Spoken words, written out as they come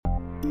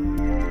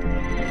Welcome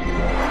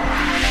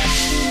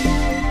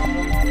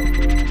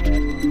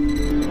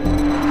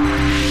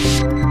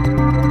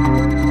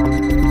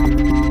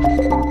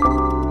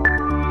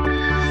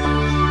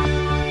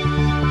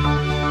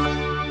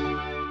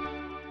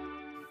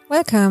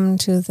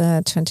to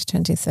the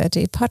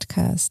 2020-30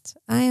 podcast.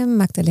 I am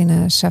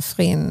Magdalena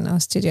Schaffrin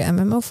of Studio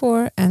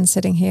MMO4 and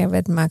sitting here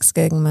with Max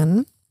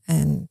Gilgenmann,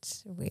 and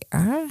we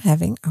are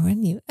having our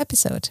new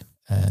episode.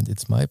 And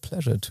it's my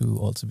pleasure to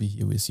also be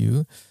here with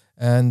you.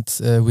 And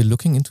we're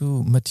looking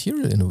into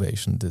material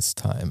innovation this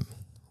time.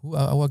 Who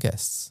are our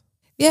guests?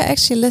 We are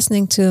actually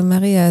listening to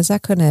Maria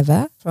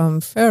Zakurnaeva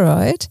from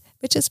Furoid,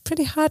 which is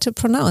pretty hard to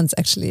pronounce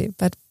actually.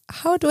 But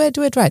how do I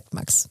do it right,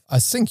 Max? I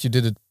think you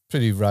did it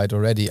pretty right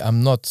already.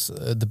 I'm not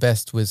the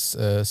best with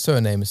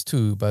surnames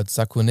too, but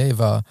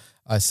Zakurnaeva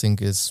I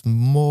think is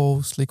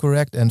mostly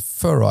correct, and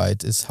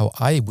Furoid is how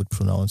I would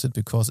pronounce it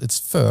because it's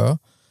fur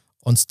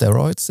on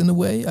steroids in a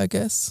way, I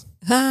guess.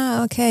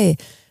 Okay.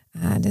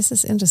 This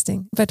is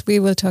interesting, but we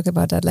will talk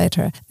about that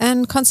later.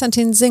 And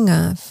Constantin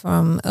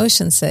from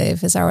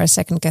OceanSafe is our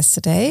second guest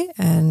today,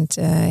 and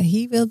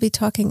he will be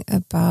talking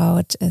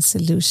about a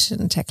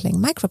solution tackling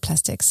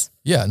microplastics.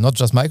 Yeah, not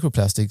just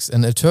microplastics,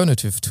 an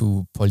alternative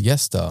to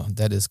polyester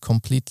that is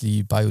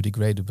completely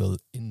biodegradable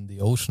in the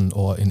ocean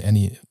or in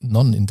any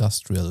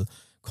non-industrial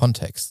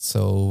context.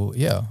 So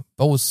yeah,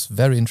 both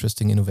very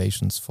interesting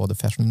innovations for the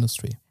fashion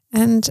industry.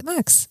 And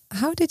Max,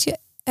 how did you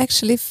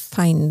actually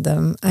find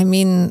them? I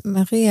mean,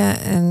 Maria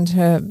and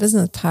her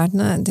business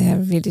partner, they are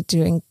really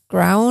doing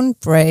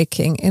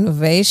groundbreaking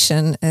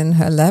innovation in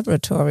her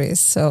laboratories.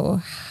 So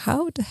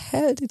how the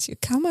hell did you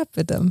come up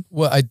with them?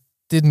 Well, I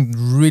didn't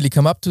really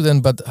come up to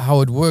them, but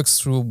how it works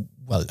through,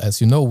 well,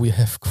 as you know, we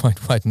have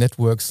quite wide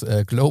networks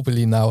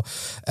globally now.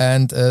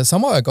 And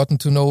somehow I gotten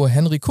to know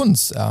Henry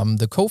Kunz,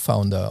 the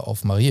co-founder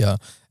of Maria.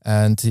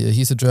 And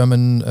he's a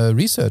German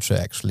researcher,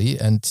 actually.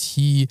 And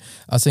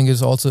I think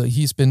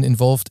he's been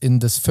involved in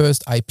this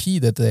first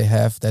IP that they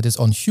have that is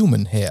on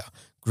human hair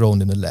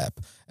grown in a lab.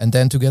 And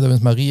then together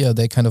with Maria,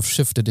 they kind of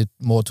shifted it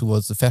more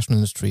towards the fashion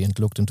industry and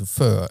looked into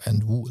fur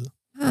and wool.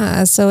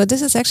 So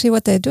this is actually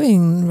what they're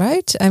doing,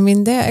 right? I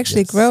mean, they're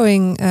actually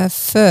growing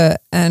fur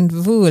and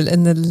wool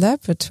in the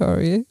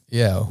laboratory.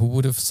 Yeah, who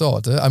would have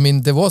thought? I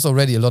mean, there was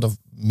already a lot of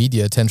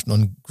media attention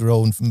on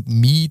grown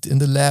meat in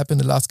the lab in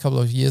the last couple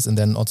of years, and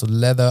then also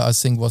leather, I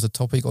think, was a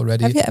topic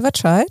already. Have you ever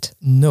tried?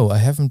 No, I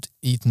haven't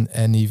eaten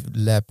any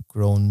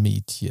lab-grown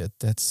meat yet.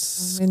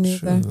 That's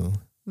true.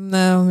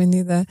 No, me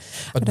neither.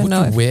 But would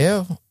you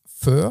wear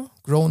fur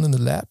grown in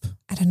the lab?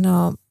 I don't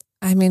know.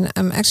 I mean,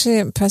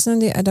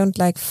 personally, I don't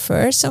like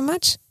fur so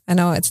much. I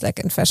know it's like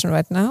in fashion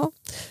right now,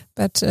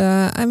 but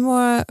I'm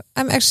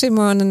actually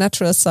more on the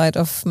natural side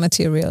of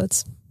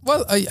materials.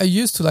 Well, I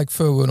used to like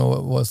fur when I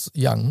was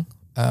young.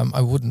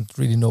 I wouldn't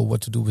really know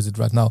what to do with it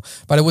right now.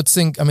 But I would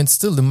think,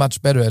 still a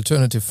much better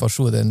alternative for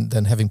sure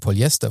than having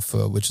polyester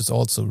fur, which is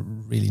also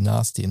really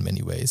nasty in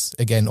many ways.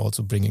 Again,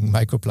 also bringing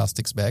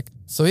microplastics back.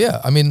 So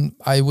yeah,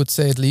 I would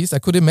say at least I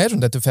could imagine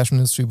that the fashion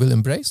industry will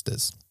embrace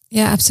this.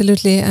 Yeah,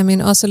 absolutely.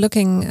 Also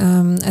looking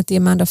at the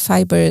amount of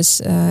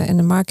fibers in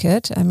the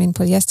market,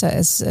 polyester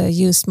is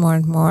used more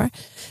and more.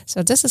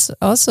 So this is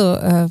also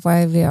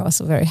why we are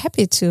also very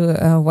happy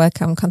to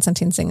welcome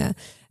Constantin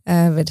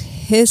with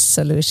his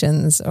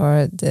solutions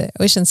or the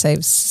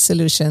OceanSafe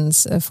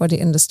solutions for the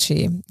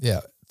industry. Yeah,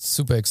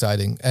 super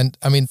exciting. And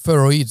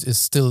Furoid is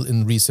still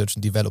in research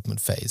and development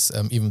phase,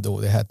 even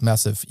though they had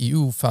massive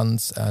EU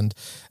funds and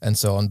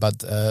so on. But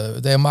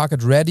they're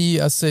market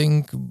ready, I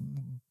think,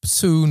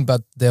 soon,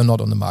 but they're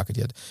not on the market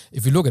yet.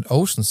 If you look at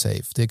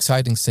OceanSafe, the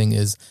exciting thing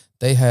is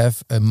they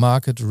have a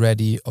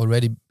market-ready,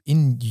 already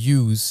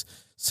in-use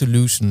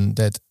solution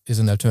that is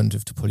an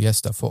alternative to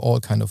polyester for all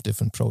kind of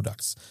different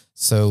products.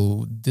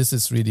 So this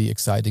is really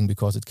exciting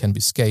because it can be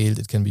scaled,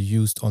 it can be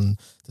used on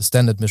the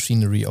standard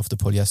machinery of the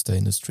polyester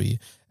industry.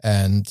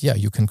 And yeah,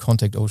 you can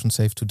contact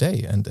OceanSafe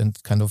today and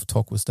kind of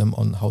talk with them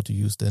on how to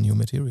use their new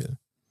material.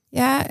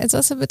 Yeah, it's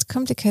also a bit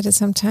complicated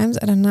sometimes.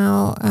 I don't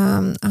know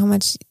how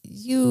much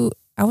you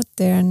out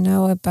there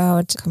know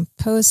about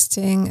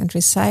composting and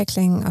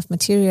recycling of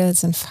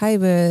materials and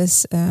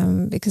fibers,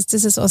 because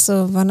this is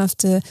also one of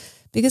the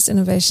biggest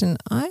innovation,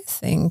 I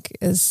think,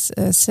 is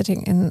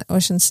sitting in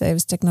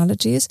OceanSafe's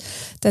technologies,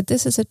 that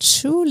this is a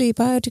truly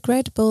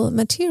biodegradable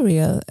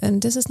material.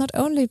 And this is not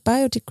only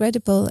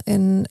biodegradable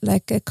in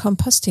like a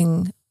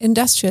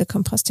industrial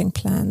composting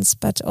plants,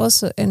 but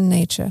also in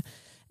nature.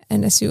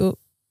 And as you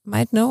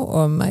might know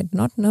or might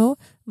not know,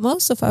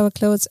 most of our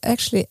clothes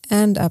actually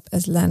end up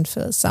as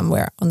landfill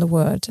somewhere on the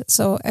world.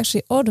 So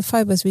actually all the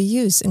fibers we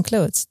use in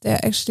clothes,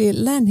 they're actually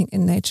landing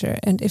in nature.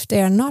 And if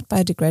they are not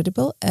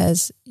biodegradable,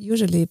 as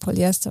usually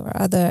polyester or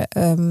other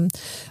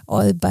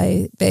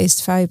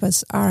oil-based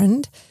fibers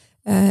aren't,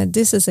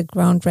 this is a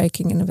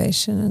groundbreaking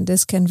innovation. And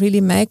this can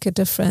really make a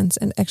difference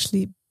and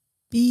actually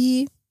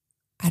be,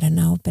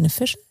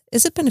 beneficial.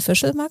 Is it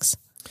beneficial, Max?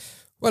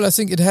 Well, I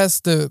think it has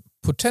the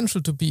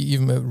potential to be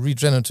even a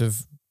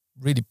regenerative,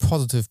 really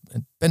positive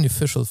and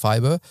beneficial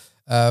fiber.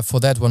 For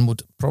that, one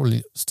would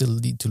probably still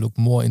need to look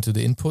more into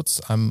the inputs.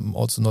 I'm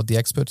also not the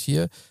expert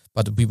here,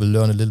 but we will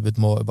learn a little bit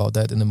more about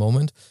that in a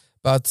moment.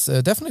 But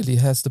definitely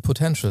has the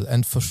potential.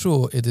 And for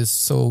sure, it is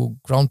so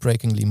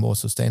groundbreakingly more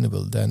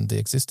sustainable than the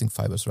existing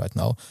fibers right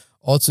now.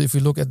 Also, if we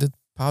look at the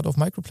part of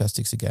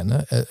microplastics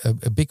again,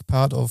 a big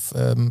part of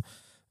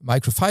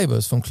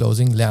microfibers from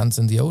clothing lands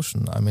in the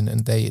ocean. I mean,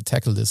 and they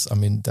tackle this,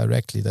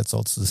 directly. That's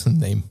also the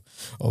name,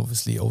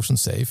 obviously,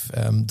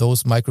 OceanSafe.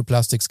 Those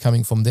microplastics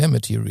coming from their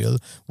material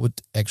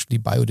would actually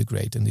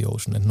biodegrade in the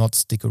ocean and not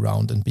stick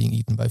around and being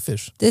eaten by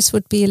fish. This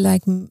would be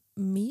like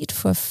meat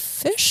for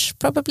fish,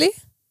 probably.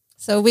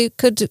 So we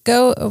could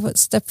go a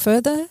step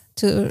further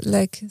to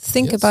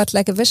think about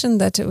a vision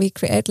that we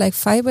create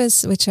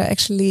fibers which are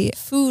actually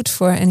food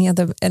for any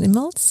other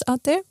animals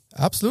out there.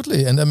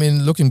 Absolutely.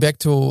 And looking back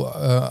to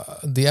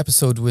the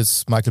episode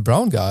with Michael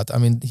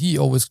Braungart, he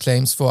always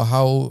claims for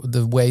how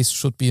the waste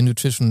should be in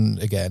nutrition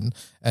again.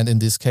 And in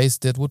this case,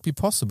 that would be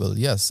possible.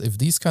 Yes, if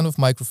these kind of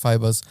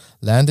microfibers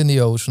land in the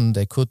ocean,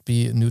 they could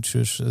be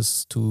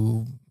nutritious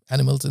to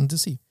animals in the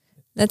sea.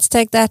 Let's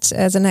take that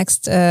as a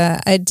next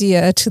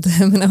idea to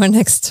them in our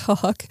next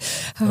talk.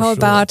 How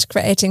about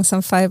creating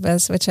some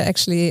fibers which are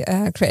actually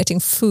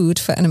creating food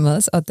for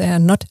animals out there,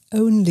 not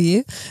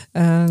only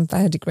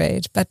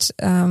biodegrade. But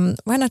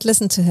why not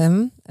listen to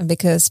him?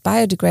 Because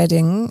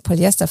biodegrading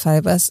polyester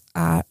fibers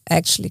are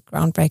actually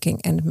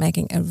groundbreaking and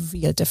making a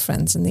real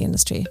difference in the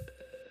industry.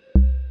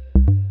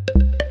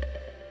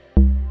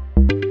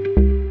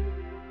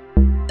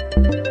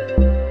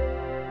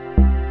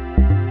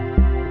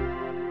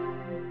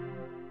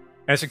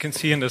 As you can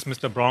see, and as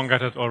Mr.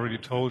 Braungart had already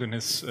told in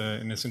his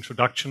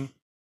introduction,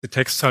 the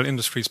textile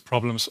industry's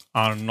problems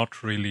are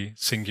not really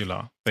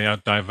singular. They are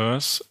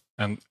diverse,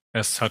 and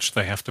as such,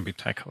 they have to be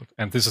tackled.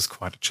 And this is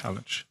quite a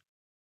challenge.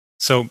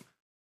 So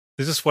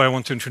this is why I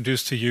want to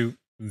introduce to you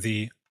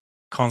the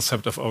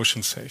concept of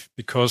OceanSafe,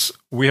 because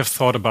we have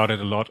thought about it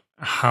a lot.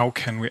 How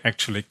can we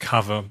actually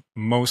cover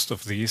most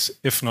of these,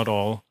 if not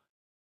all,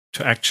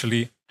 to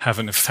actually have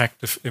an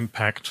effective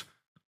impact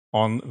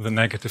on the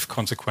negative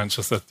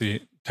consequences that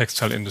the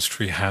textile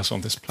industry has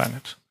on this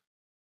planet.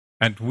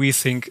 And we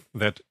think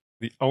that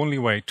the only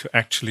way to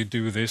actually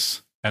do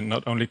this and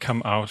not only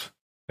come out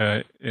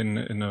in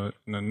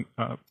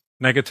a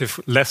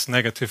negative, less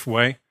negative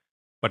way,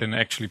 but in an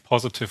actually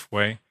positive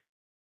way,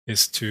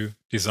 is to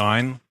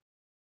design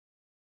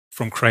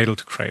from cradle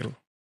to cradle,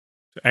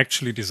 to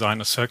actually design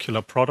a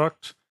circular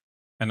product.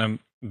 And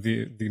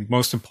the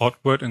most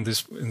important word in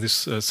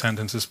this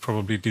sentence is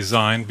probably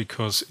design,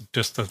 because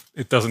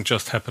it doesn't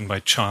just happen by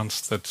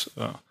chance that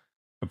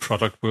a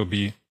product will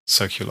be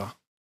circular.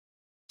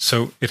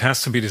 So it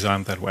has to be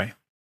designed that way.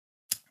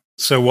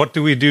 So what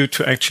do we do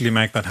to actually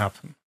make that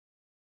happen?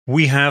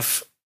 We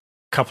have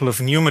a couple of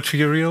new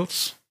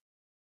materials.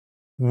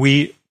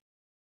 We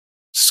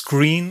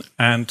screen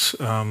and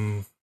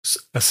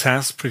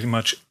assess pretty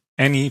much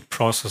any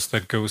process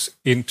that goes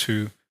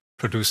into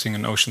producing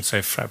an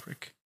OceanSafe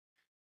fabric.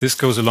 This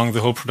goes along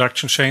the whole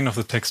production chain of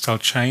the textile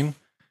chain,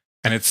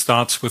 and it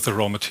starts with the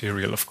raw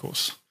material, of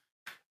course.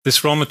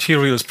 This raw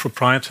material is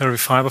proprietary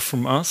fiber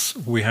from us.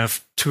 We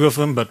have 2 of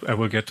them, but I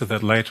will get to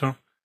that later.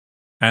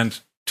 And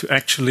to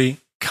actually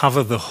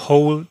cover the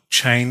whole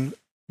chain,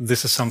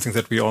 this is something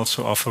that we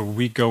also offer.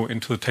 We go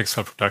into the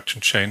textile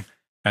production chain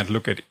and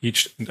look at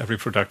each and every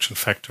production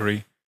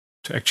factory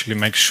to actually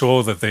make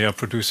sure that they are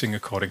producing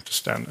according to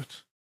standard.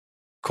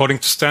 According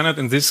to standard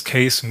in this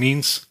case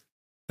means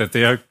that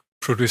they are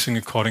producing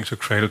according to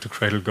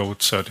Cradle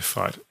Gold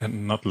certified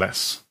and not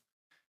less.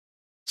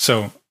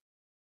 So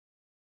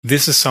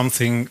this is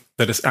something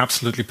that is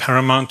absolutely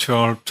paramount to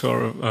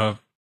our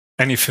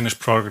any finished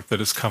product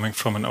that is coming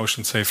from an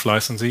OceanSafe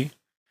licensee.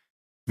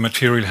 The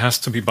material has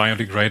to be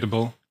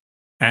biodegradable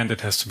and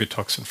it has to be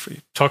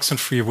toxin-free.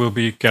 Toxin-free will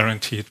be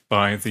guaranteed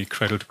by the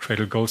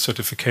Cradle Gold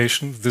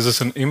certification. This is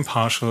an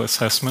impartial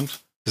assessment.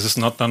 This is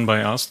not done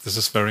by us. This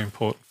is very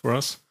important for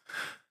us.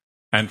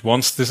 And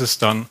once this is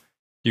done,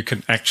 you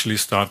can actually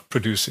start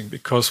producing,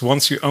 because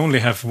once you only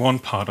have one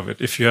part of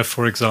it, if you have,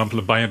 for example,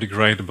 a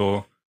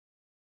biodegradable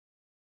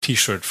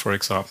T-shirt, for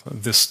example,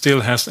 this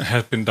still has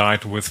been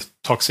dyed with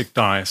toxic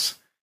dyes,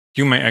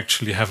 you may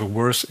actually have a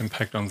worse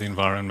impact on the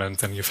environment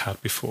than you've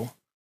had before.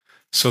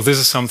 So this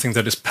is something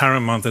that is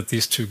paramount, that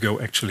these two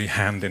go actually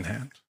hand in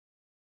hand.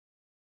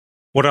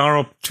 What are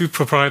our 2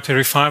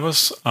 proprietary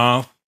fibers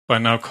are by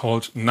now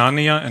called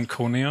Narnia and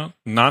Conea.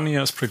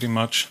 Narnia is pretty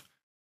much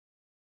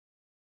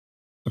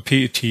a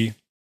PET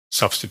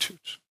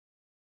substitute.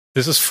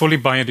 This is fully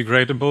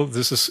biodegradable.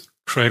 This is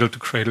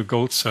Cradle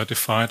Gold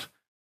certified,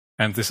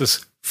 and this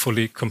is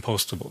fully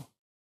compostable.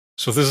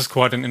 So this is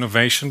quite an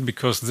innovation,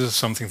 because this is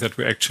something that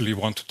we actually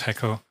want to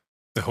tackle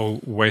the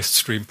whole waste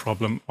stream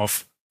problem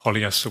of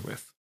polyester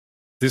with.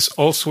 This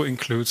also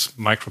includes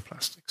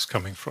microplastics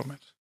coming from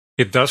it.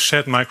 It does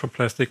shed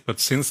microplastic, but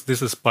since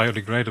this is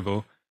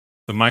biodegradable,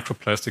 the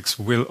microplastics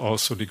will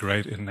also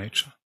degrade in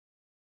nature.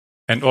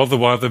 And all the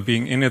while they're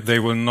being in it, they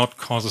will not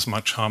cause as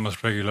much harm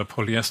as regular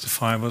polyester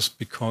fibers,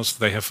 because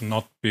they have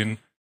not been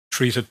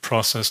treated,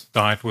 processed,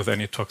 dyed with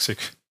any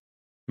toxic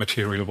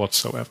material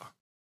whatsoever.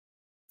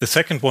 The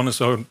second one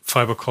is a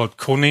fiber called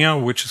Conea,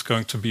 which is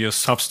going to be a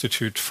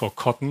substitute for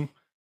cotton,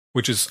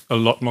 which is a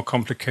lot more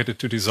complicated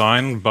to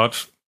design,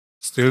 but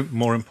still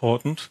more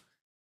important.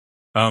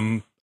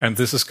 And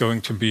this is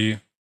going to be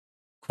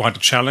quite a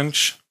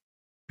challenge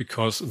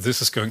because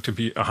this is going to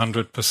be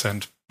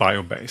 100%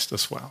 bio-based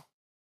as well.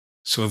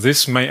 So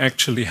this may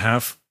actually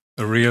have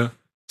a real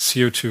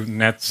CO2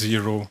 net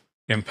zero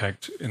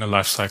impact in a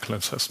life cycle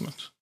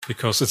assessment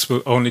because it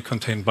will only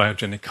contain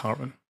biogenic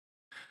carbon.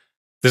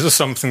 This is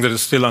something that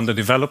is still under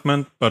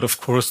development, but of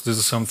course this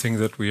is something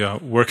that we are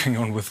working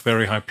on with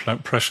very high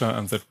pressure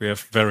and that we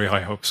have very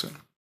high hopes in.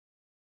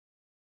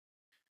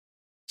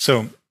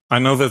 So I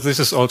know that this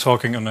is all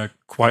talking on a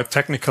quite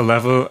technical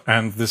level,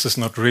 and this is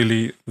not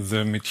really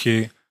the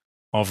métier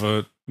of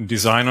a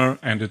designer,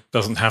 and it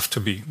doesn't have to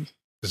be.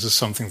 This is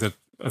something that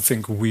I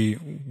think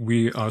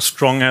we are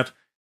strong at.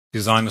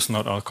 Design is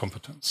not our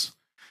competence.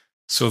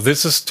 So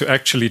this is to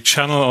actually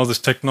channel all this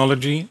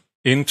technology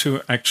into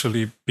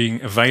actually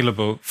being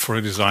available for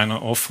a designer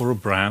or for a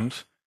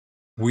brand.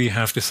 We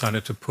have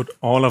decided to put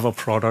all of our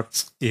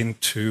products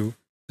into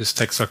this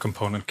textile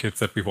component kit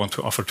that we want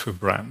to offer to a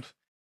brand.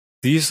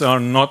 These are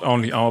not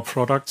only our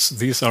products,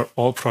 these are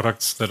all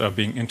products that are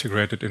being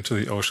integrated into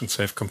the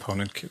OceanSafe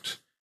component kit.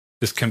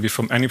 This can be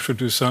from any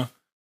producer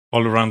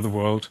all around the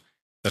world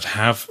that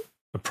have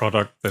a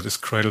product that is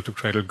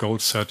cradle-to-cradle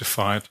gold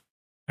certified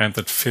and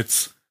that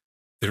fits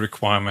the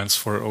requirements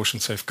for an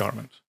OceanSafe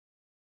garment.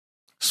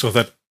 So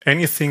that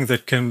anything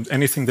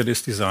that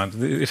is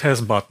designed, it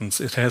has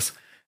buttons, it has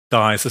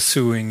dyes, a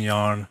sewing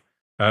yarn,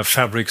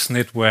 fabrics,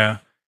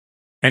 knitwear,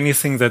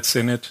 anything that's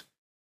in it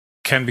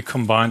can be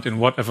combined in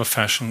whatever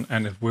fashion,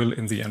 and it will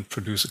in the end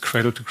produce a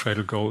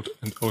cradle-to-cradle gold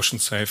and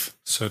OceanSafe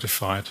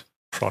certified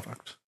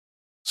product.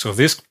 So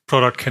this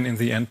product can in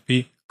the end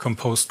be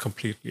composed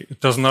completely. It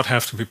does not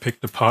have to be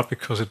picked apart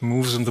because it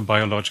moves in the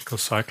biological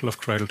cycle of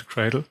cradle to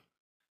cradle.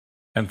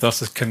 And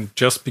thus it can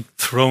just be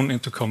thrown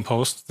into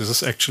compost. This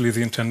is actually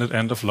the intended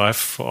end of life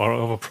for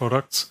all of our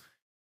products,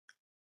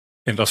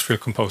 industrial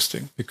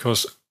composting,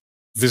 because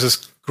this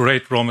is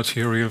great raw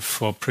material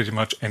for pretty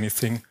much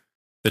anything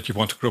that you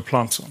want to grow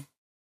plants on.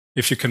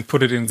 If you can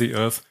put it in the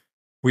earth,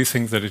 we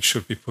think that it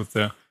should be put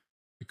there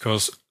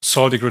because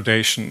soil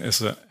degradation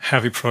is a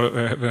heavy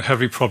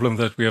problem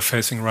that we are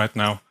facing right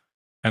now,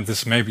 and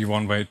this may be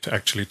one way to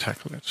actually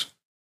tackle it.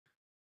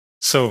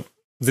 So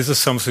this is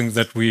something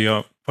that we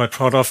are quite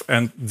proud of,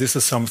 and this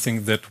is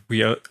something that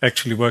we are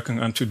actually working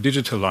on to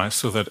digitalize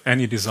so that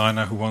any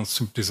designer who wants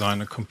to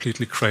design a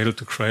completely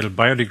cradle-to-cradle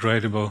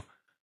biodegradable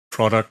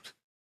product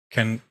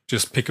can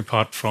just pick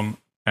apart from,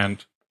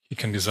 and he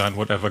can design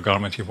whatever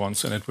garment he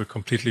wants, and it will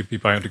completely be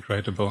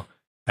biodegradable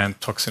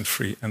and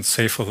toxin-free and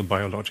safe for the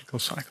biological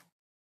cycle.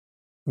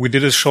 We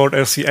did a short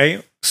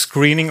LCA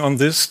screening on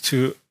this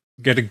to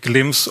get a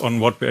glimpse on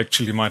what we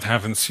actually might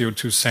have in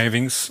CO2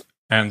 savings,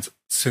 and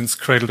since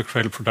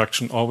cradle-to-cradle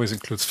production always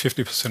includes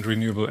 50%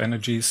 renewable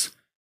energies,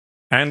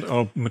 and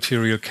our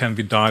material can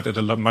be dyed at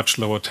a much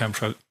lower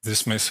temperature,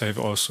 this may save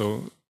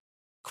also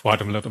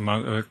quite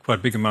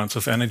big amounts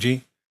of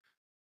energy.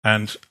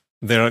 And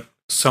there are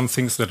some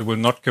things that will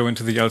not go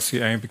into the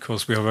LCA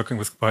because we are working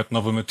with quite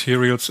novel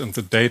materials, and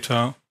the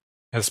data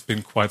has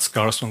been quite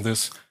scarce on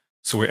this.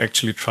 So we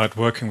actually tried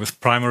working with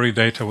primary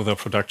data with our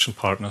production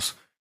partners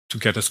to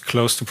get as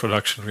close to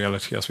production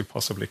reality as we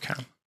possibly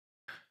can.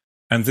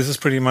 And this is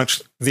pretty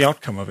much the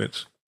outcome of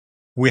it.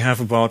 We have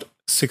about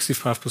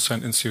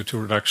 65% in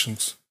CO2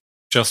 reductions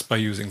just by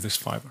using this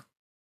fiber.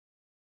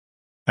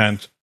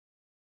 And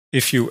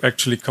if you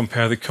actually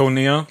compare the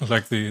Conea,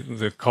 like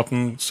the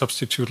cotton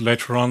substitute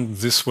later on,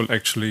 this will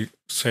actually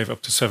save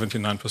up to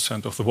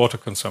 79% of the water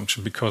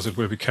consumption because it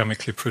will be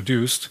chemically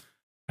produced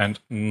and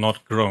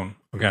not grown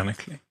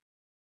organically.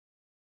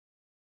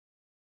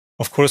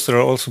 Of course, there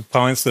are also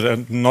points that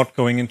are not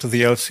going into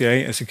the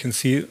LCA. As you can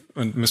see,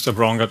 and Mr.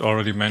 Braungart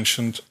already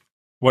mentioned,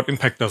 what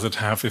impact does it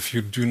have if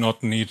you do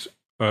not need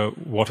a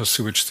water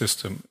sewage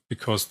system?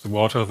 Because the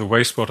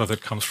wastewater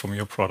that comes from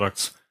your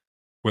products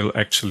will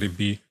actually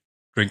be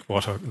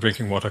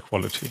drinking water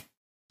quality.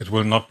 It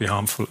will not be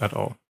harmful at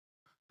all.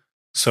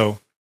 So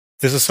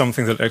this is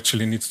something that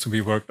actually needs to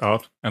be worked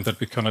out and that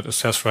we cannot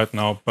assess right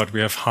now, but we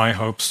have high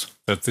hopes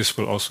that this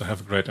will also have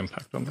a great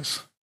impact on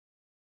this.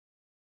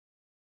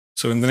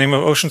 So in the name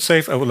of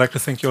OceanSafe, I would like to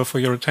thank you all for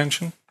your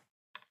attention.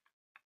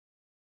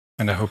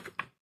 And I hope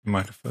you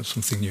might have heard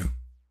something new.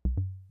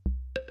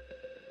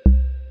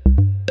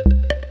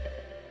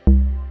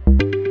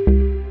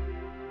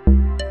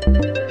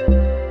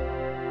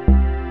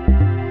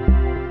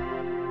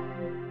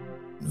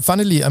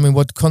 Finally, I mean,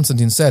 what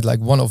Constantin said, like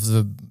one of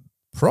the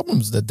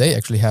problems that they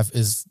actually have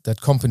is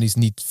that companies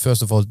need,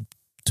 first of all,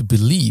 to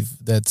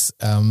believe that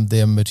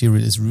their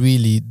material is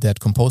really that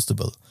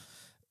compostable.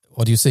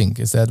 What do you think?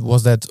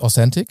 Was that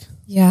authentic?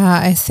 Yeah,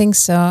 I think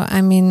so.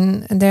 I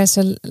mean, there's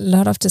a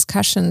lot of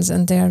discussions,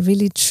 and they are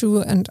really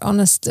true and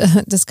honest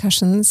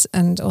discussions,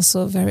 and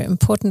also very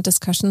important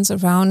discussions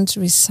around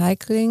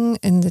recycling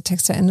in the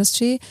textile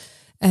industry.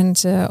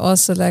 and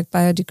also like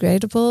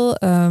biodegradable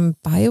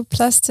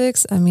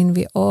bioplastics. I mean,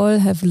 we all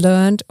have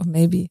learned, or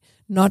maybe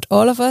not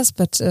all of us,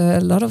 but a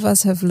lot of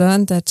us have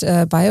learned that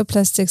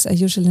bioplastics are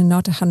usually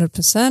not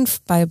 100%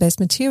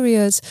 bio-based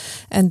materials,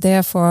 and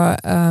therefore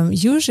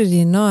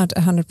usually not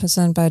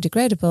 100%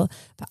 biodegradable.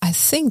 But I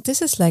think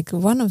this is like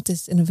one of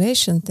these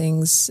innovation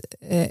things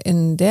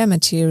in their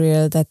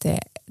material, that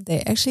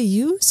they actually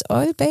use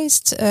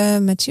oil-based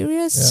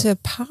materials to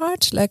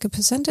part, like a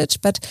percentage,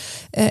 but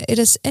it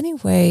is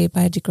anyway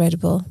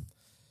biodegradable.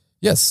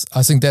 Yes,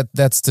 I think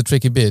that's the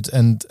tricky bit,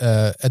 and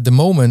at the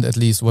moment, at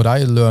least, what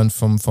I learned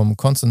from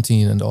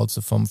Constantin and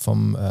also from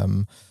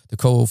the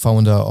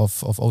co-founder of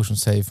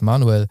OceanSafe,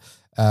 Manuel,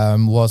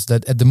 was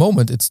that at the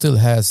moment it still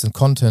has the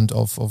content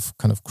of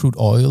kind of crude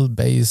oil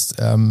based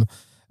in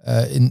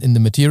the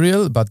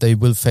material, but they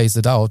will phase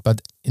it out.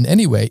 But in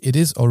any way, it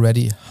is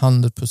already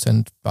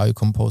 100%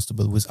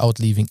 biocompostable without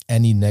leaving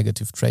any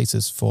negative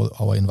traces for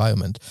our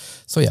environment.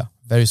 So yeah,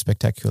 very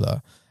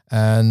spectacular.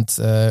 And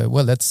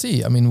well, let's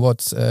see. I mean,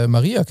 what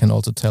Maria can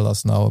also tell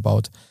us now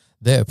about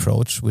their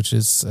approach, which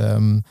is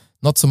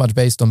not so much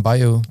based on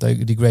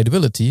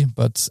biodegradability,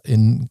 but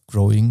in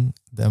growing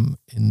them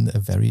in a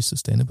very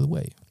sustainable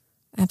way.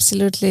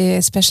 Absolutely,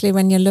 especially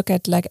when you look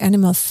at like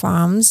animal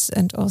farms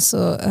and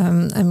also,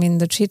 I mean,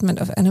 the treatment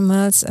of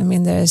animals. I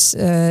mean, this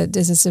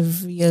is a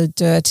real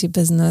dirty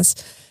business.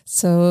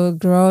 So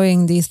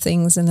growing these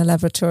things in a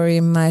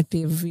laboratory might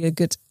be a real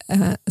good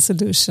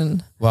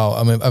solution. Wow,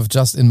 I mean, I've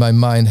just in my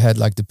mind had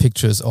like the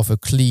pictures of a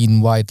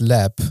clean white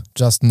lab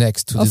just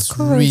next to this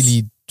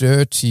really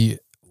dirty,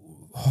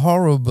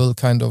 horrible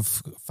kind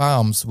of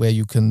farms where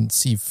you can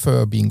see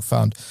fur being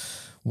farmed.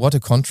 What a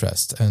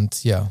contrast. And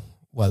yeah,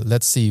 well,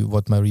 let's see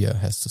what Maria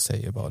has to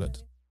say about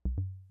it.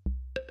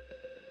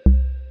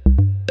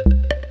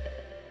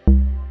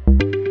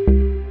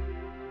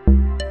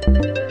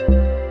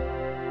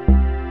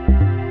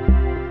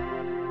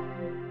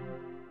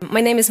 My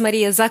name is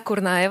Maria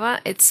Zakurnaeva.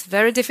 It's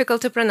very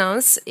difficult to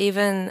pronounce.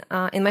 Even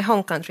in my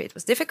home country, it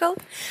was difficult.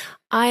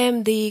 I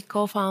am the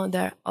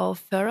co-founder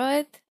of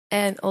Furoid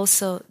and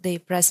also the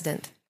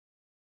president.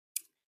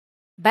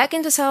 Back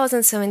in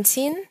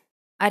 2017,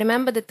 I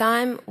remember the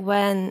time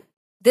when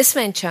this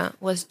venture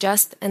was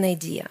just an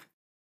idea.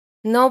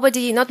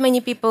 Not many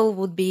people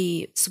would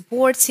be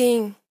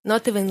supporting,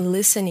 not even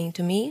listening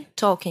to me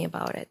talking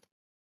about it.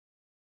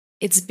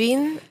 It's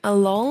been a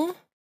long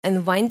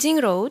and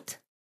winding road.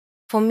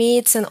 For me,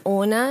 it's an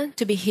honor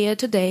to be here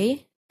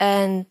today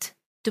and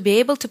to be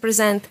able to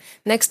present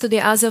next to the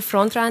other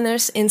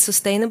frontrunners in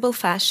sustainable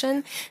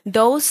fashion,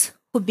 those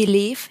who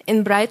believe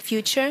in bright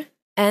future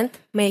and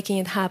making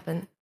it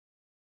happen.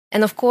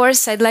 And of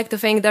course, I'd like to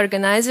thank the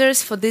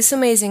organizers for this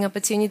amazing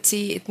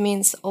opportunity. It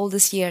means all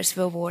these years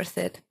were worth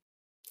it.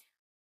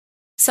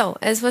 So,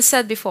 as was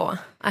said before,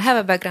 I have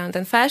a background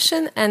in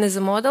fashion and as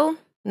a model,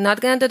 not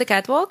gonna do the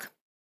catwalk.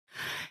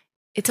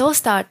 It all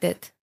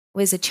started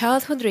with a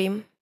childhood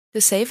dream to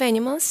save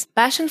animals,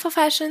 passion for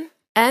fashion,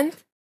 and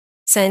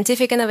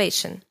scientific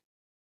innovation.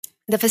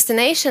 The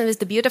fascination with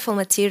the beautiful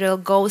material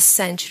goes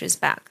centuries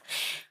back.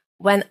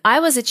 When I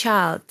was a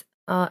child,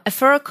 a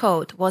fur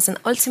coat was an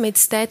ultimate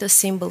status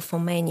symbol for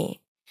many.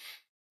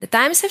 The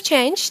times have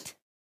changed,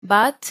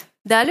 but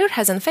the allure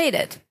hasn't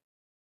faded.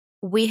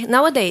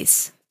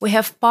 Nowadays, we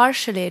have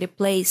partially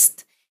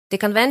replaced the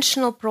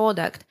conventional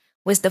product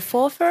with the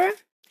faux fur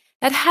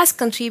that has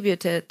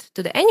contributed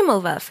to the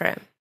animal welfare,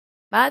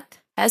 but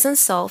hasn't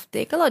solved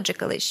the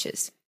ecological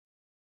issues.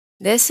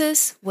 This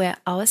is where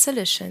our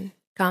solution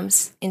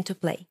comes into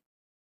play.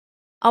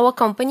 Our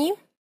company,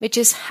 which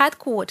is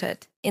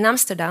headquartered in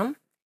Amsterdam,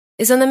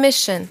 is on a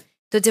mission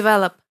to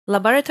develop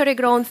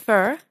laboratory-grown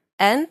fur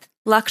and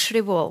luxury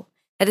wool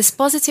that is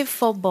positive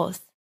for both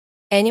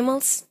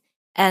animals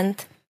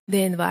and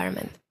the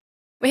environment.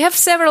 We have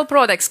several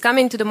products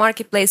coming to the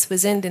marketplace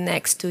within the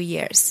next 2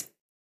 years.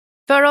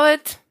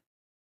 Furoid,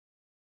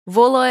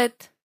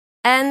 Wooloid,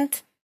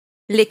 and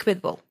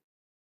liquid wool.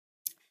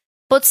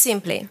 Put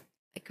simply,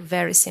 like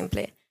very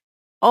simply,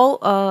 for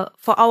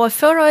our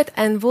Furoid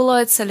and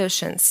Wooloid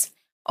solutions,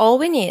 all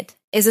we need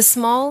is a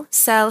small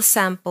cell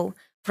sample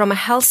from a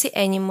healthy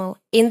animal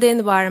in the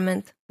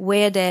environment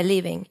where they are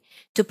living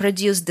to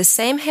produce the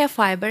same hair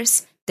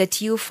fibers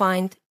that you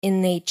find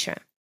in nature.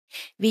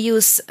 We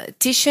use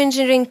tissue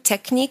engineering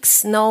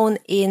techniques known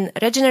in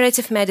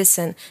regenerative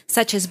medicine,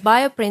 such as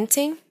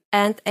bioprinting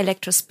and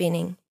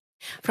electrospinning.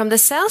 From the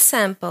cell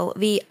sample,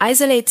 we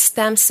isolate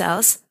stem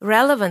cells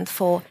relevant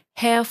for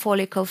hair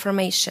follicle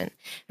formation,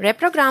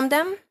 reprogram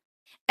them,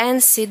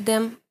 and seed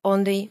them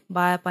on the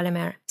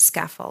biopolymer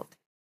scaffold.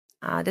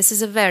 This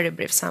is a very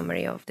brief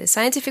summary of the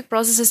scientific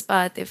processes,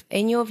 but if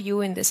any of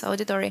you in this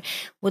auditory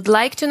would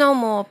like to know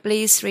more,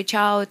 please reach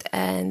out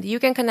and you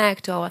can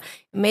connect to our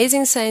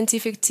amazing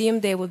scientific team.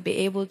 They would be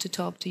able to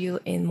talk to you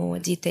in more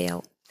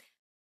detail.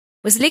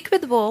 With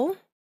liquid wool,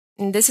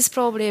 and this is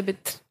probably a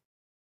bit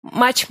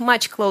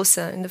much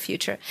closer in the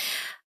future,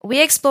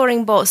 we're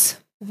exploring both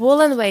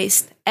woolen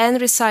waste and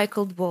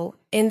recycled wool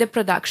in the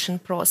production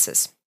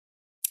process.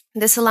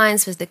 This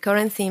aligns with the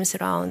current themes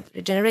around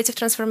regenerative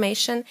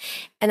transformation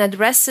and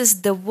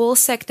addresses the wool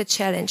sector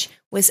challenge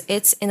with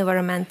its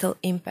environmental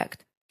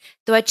impact.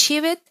 To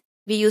achieve it,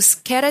 we use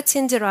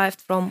keratin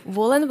derived from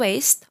woolen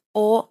waste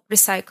or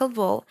recycled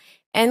wool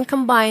and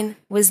combine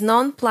with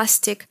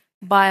non-plastic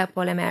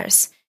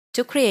biopolymers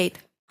to create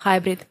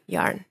hybrid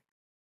yarn.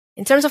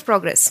 In terms of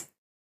progress,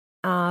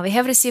 we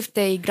have received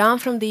a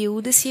grant from the EU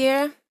this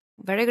year.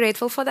 Very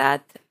grateful for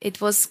that. It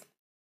was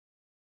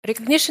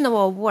recognition of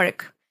our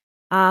work,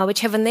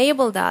 which have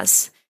enabled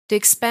us to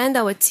expand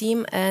our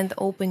team and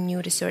open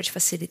new research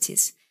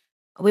facilities.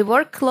 We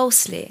work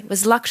closely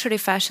with luxury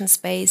fashion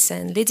space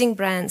and leading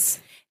brands,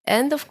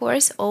 and of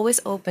course, always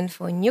open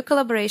for new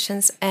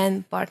collaborations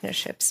and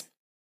partnerships.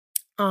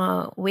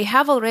 We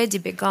have already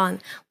begun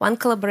one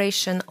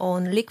collaboration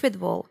on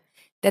liquid wool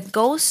that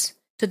goes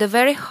to the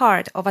very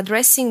heart of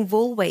addressing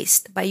wool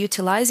waste by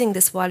utilizing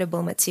these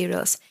valuable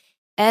materials,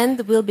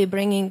 and will be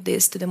bringing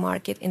this to the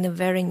market in the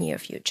very near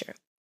future.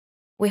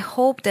 We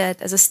hope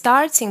that as a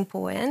starting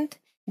point,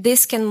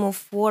 this can move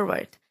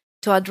forward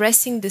to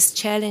addressing this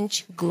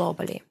challenge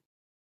globally.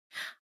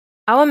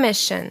 Our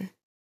mission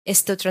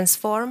is to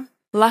transform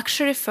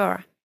luxury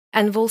fur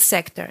and wool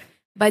sector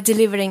by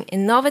delivering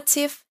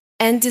innovative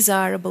and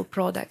desirable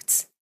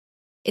products.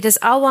 It is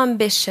our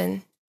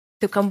ambition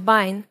to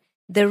combine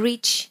the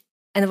rich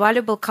and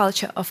valuable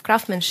culture of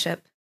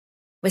craftsmanship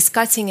with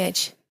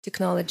cutting-edge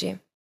technology.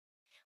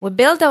 We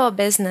build our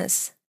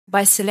business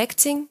by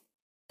selecting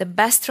the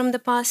best from the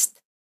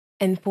past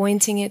and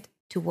pointing it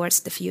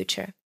towards the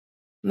future,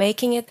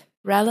 making it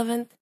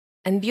relevant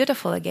and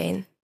beautiful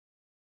again.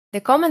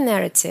 The common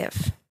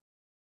narrative,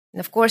 and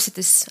of course it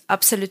is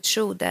absolutely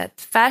true, that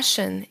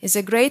fashion is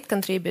a great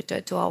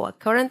contributor to our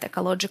current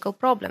ecological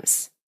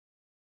problems.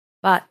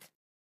 But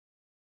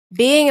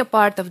being a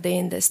part of the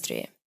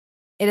industry,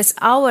 it is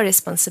our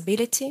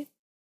responsibility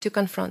to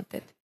confront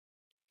it.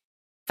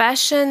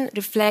 Fashion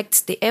reflects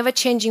the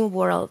ever-changing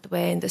world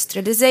where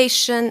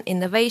industrialization,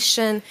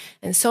 innovation,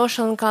 and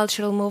social and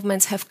cultural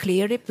movements have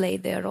clearly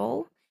played their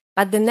role,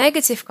 but the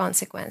negative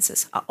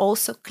consequences are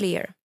also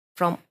clear,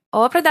 from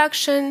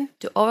overproduction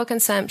to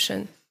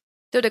overconsumption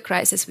to the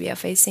crisis we are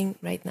facing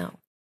right now.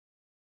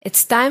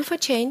 It's time for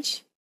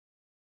change,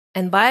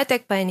 and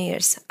biotech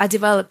pioneers are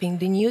developing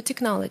the new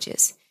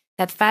technologies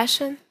that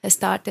fashion has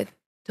started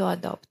to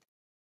adopt.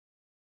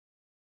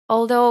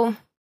 Although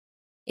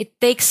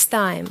it takes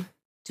time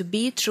to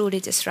be truly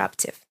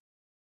disruptive,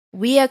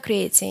 we are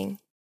creating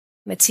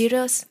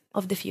materials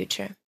of the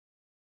future.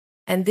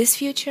 And this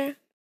future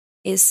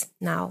is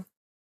now.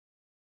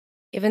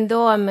 Even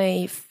though I'm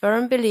a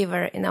firm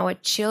believer in our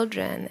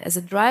children as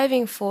a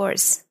driving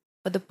force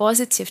for the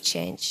positive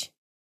change,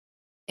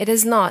 it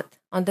is not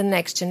on the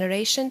next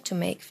generation to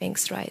make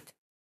things right.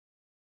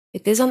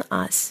 It is on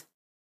us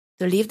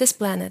to leave this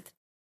planet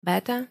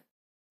better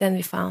than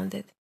we found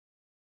it.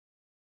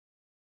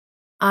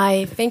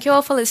 I thank you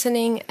all for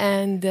listening,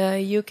 and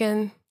you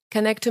can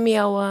connect to me.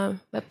 Our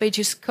webpage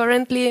is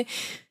currently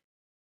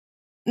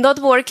not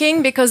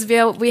working because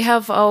we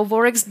have our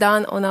works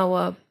done on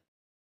our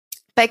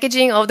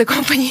packaging of the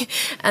company.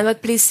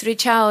 But please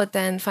reach out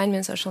and find me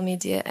on social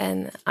media.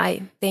 And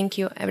I thank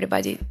you,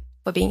 everybody,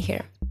 for being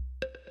here.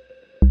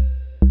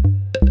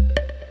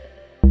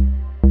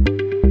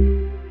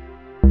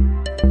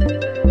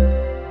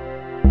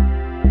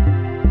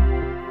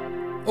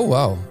 Oh,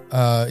 wow.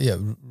 Yeah,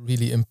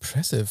 really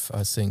impressive,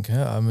 I think.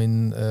 I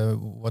mean,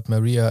 what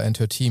Maria and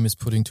her team is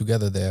putting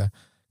together there.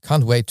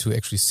 Can't wait to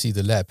actually see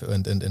the lab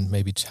and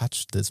maybe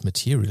touch this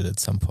material at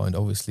some point.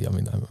 Obviously, I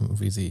mean, I'm a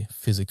really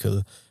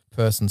physical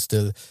person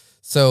still.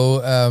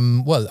 So,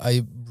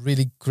 I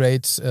really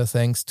great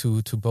thanks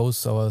to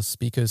both our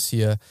speakers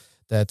here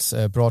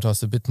that brought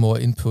us a bit more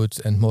input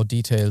and more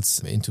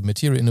details into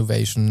material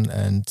innovation.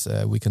 And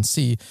we can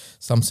see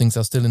some things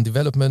are still in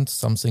development,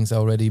 some things are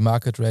already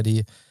market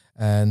ready.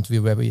 And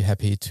we're very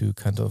happy to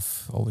kind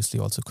of obviously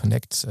also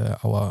connect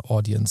our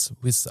audience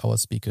with our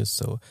speakers.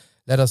 So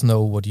let us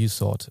know what you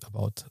thought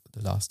about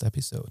the last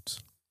episode.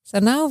 So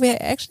now we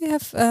actually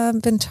have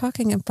been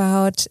talking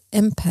about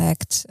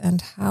impact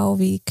and how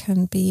we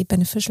can be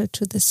beneficial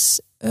to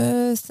this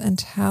earth and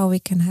how we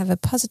can have a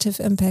positive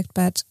impact.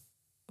 But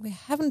we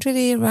haven't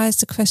really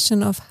raised the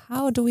question of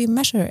how do we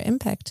measure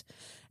impact?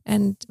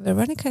 And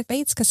Veronica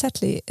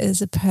Bates-Cassetli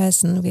is a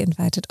person we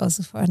invited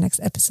also for our next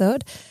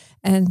episode.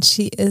 And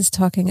she is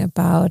talking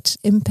about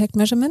impact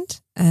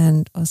measurement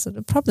and also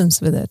the problems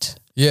with it.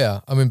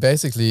 Yeah, I mean,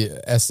 basically,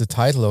 as the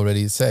title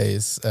already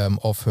says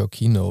of her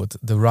keynote,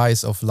 the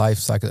rise of life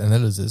cycle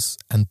analysis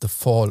and the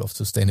fall of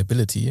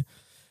sustainability.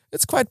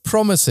 It's quite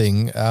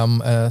promising,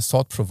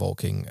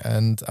 thought-provoking.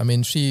 And I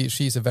mean,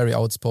 she's a very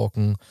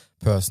outspoken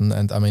person.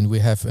 And I mean, we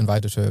have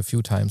invited her a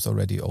few times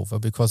already over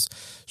because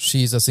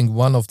she's, I think,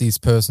 one of these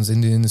persons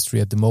in the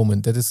industry at the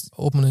moment that is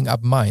opening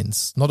up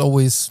minds. Not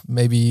always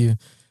maybe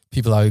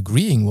people are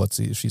agreeing what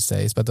she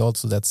says, but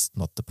also that's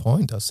not the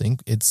point, I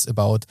think. It's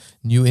about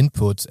new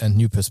input and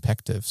new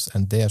perspectives,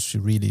 and there she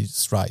really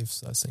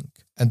strives, I think.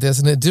 And there's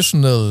an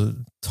additional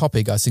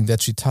topic, I think,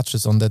 that she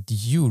touches on that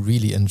you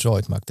really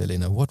enjoyed,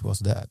 Magdalena. What was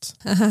that?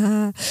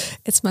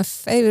 It's my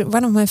favorite,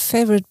 one of my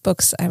favorite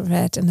books I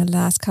read in the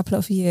last couple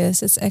of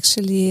years. It's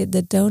actually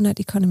The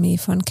Donut Economy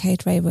from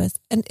Kate Raworth.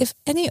 And if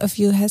any of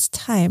you has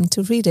time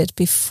to read it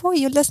before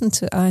you listen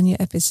to our new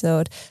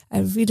episode, I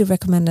really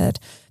recommend it,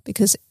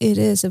 because it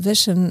is a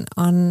vision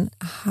on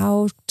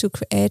how to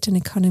create an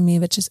economy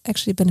which is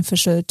actually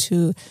beneficial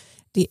to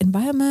the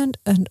environment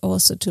and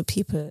also to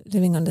people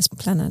living on this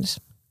planet.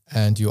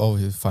 And you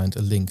always find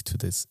a link to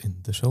this in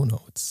the show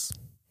notes.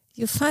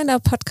 You find our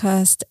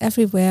podcast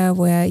everywhere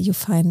where you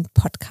find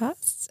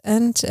podcasts.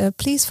 And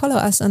please follow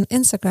us on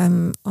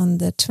Instagram on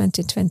the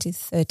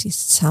 2020-30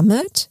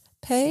 Summit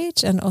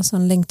page and also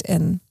on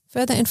LinkedIn.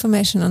 Further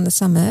information on the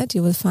summit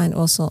you will find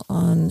also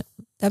on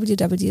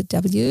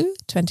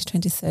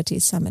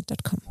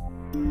www.202030summit.com.